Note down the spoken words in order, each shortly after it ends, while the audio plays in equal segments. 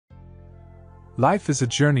Life is a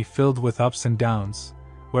journey filled with ups and downs,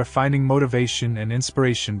 where finding motivation and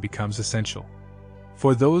inspiration becomes essential.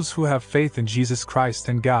 For those who have faith in Jesus Christ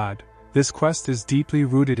and God, this quest is deeply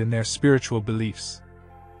rooted in their spiritual beliefs.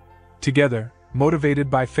 Together, motivated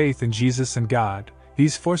by faith in Jesus and God,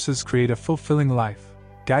 these forces create a fulfilling life,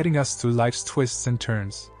 guiding us through life's twists and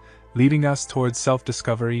turns, leading us towards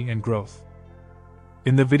self-discovery and growth.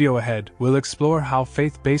 In the video ahead, we'll explore how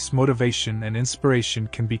faith-based motivation and inspiration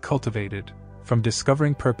can be cultivated, from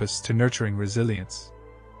discovering purpose to nurturing resilience.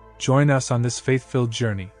 Join us on this faith-filled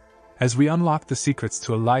journey, as we unlock the secrets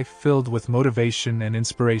to a life filled with motivation and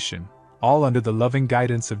inspiration, all under the loving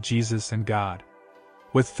guidance of Jesus and God.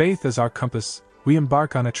 With faith as our compass, we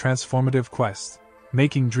embark on a transformative quest,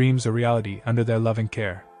 making dreams a reality under their loving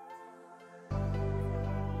care.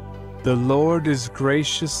 The Lord is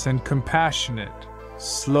gracious and compassionate,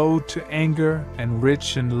 slow to anger and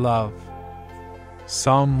rich in love.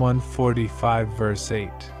 Psalm 145 verse 8.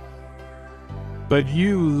 But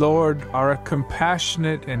you, Lord, are a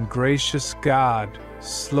compassionate and gracious God,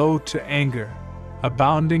 slow to anger,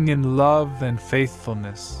 abounding in love and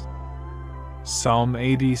faithfulness. Psalm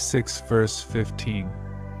 86 verse 15.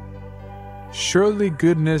 Surely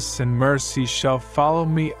goodness and mercy shall follow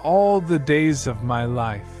me all the days of my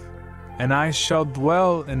life, and I shall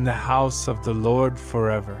dwell in the house of the Lord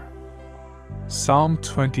forever. Psalm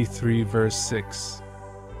 23 verse 6.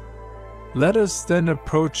 Let us then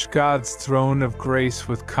approach God's throne of grace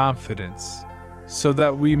with confidence, so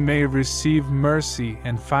that we may receive mercy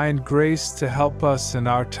and find grace to help us in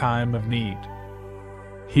our time of need.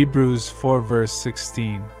 Hebrews 4 verse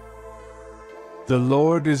 16. The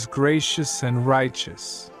Lord is gracious and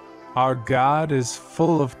righteous. Our God is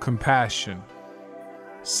full of compassion.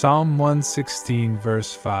 Psalm 116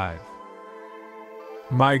 verse 5.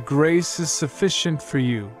 My grace is sufficient for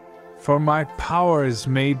you, for my power is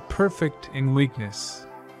made perfect in weakness.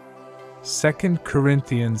 2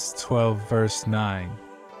 Corinthians 12 verse 9.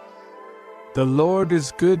 The Lord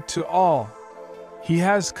is good to all. He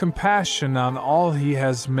has compassion on all he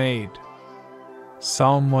has made.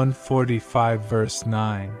 Psalm 145 verse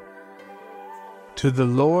 9. To the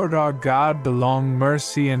Lord our God belong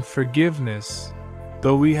mercy and forgiveness,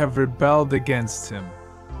 though we have rebelled against him.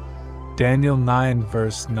 Daniel 9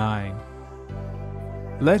 verse 9.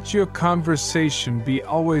 Let your conversation be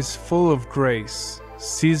always full of grace,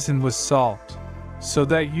 seasoned with salt, so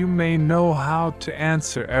that you may know how to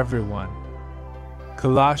answer everyone.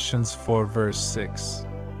 Colossians 4 verse 6.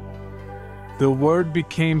 The Word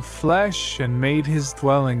became flesh and made his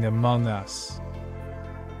dwelling among us.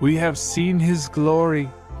 We have seen his glory,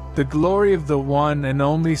 the glory of the one and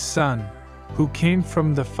only Son, who came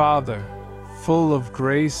from the Father, full of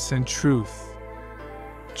grace and truth.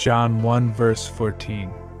 John 1 verse 14.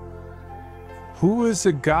 Who is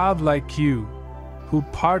a God like you, who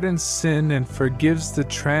pardons sin and forgives the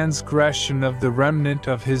transgression of the remnant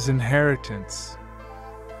of his inheritance?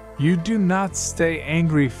 You do not stay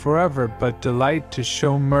angry forever, but delight to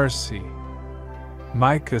show mercy.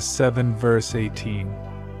 Micah 7 verse 18.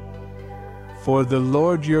 For the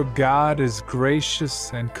Lord your God is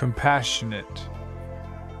gracious and compassionate.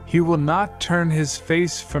 He will not turn his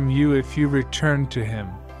face from you if you return to him.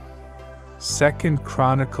 2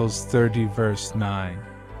 Chronicles 30 verse 9.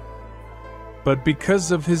 But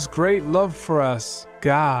because of his great love for us,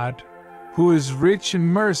 God, who is rich in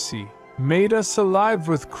mercy, made us alive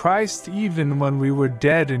with Christ even when we were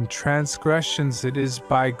dead in transgressions. It is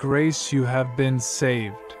by grace you have been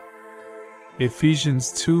saved.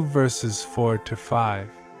 Ephesians 2 verses 4 to 5.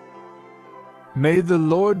 May the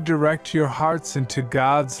Lord direct your hearts into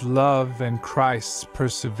God's love and Christ's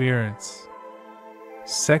perseverance.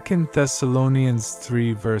 2 Thessalonians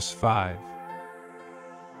 3 verse 5.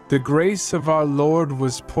 The grace of our Lord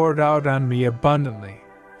was poured out on me abundantly,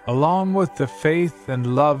 along with the faith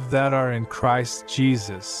and love that are in Christ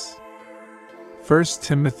Jesus. 1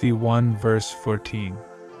 Timothy 1 verse 14.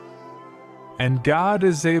 And God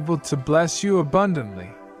is able to bless you abundantly,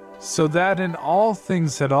 so that in all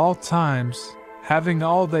things at all times, having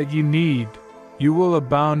all that you need, you will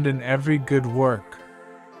abound in every good work.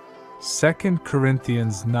 2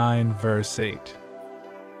 Corinthians 9 verse 8.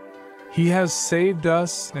 He has saved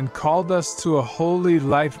us and called us to a holy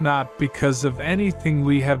life, not because of anything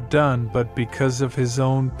we have done, but because of his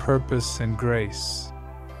own purpose and grace.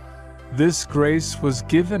 This grace was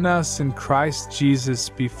given us in Christ Jesus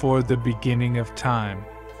before the beginning of time.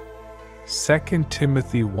 2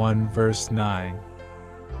 Timothy 1 verse 9.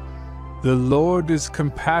 The Lord is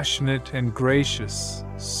compassionate and gracious,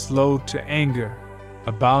 slow to anger,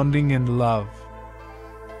 abounding in love.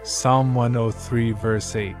 Psalm 103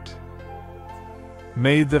 verse 8.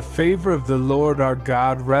 May the favor of the Lord our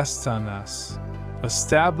God rest on us.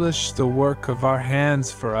 Establish the work of our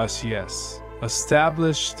hands for us, yes.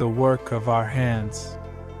 Establish the work of our hands.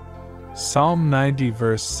 Psalm 90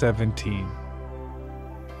 verse 17.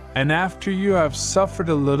 And after you have suffered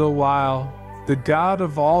a little while, the God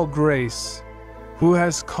of all grace, who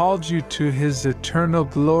has called you to his eternal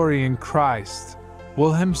glory in Christ,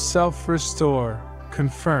 will himself restore,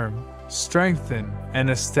 confirm, strengthen, and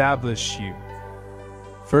establish you.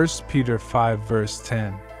 1 Peter 5 verse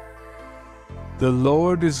 10. The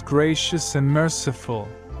Lord is gracious and merciful,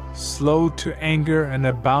 slow to anger and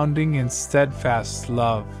abounding in steadfast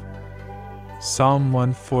love. Psalm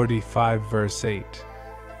 145 verse 8.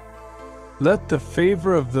 Let the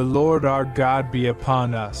favor of the Lord our God be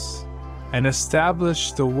upon us, and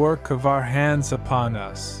establish the work of our hands upon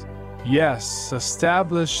us. Yes,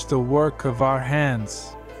 establish the work of our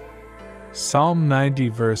hands. Psalm 90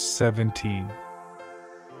 verse 17.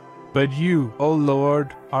 But you, O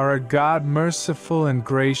Lord, are a God merciful and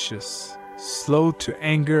gracious, slow to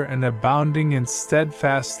anger and abounding in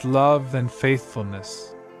steadfast love and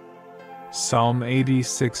faithfulness. Psalm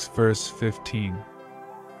 86 verse 15.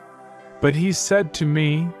 But he said to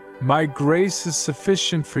me, My grace is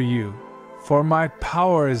sufficient for you, for my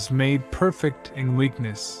power is made perfect in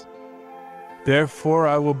weakness. Therefore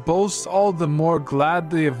I will boast all the more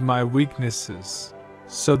gladly of my weaknesses,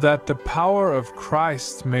 so that the power of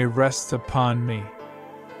Christ may rest upon me.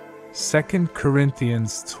 2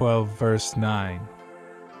 Corinthians 12 verse 9.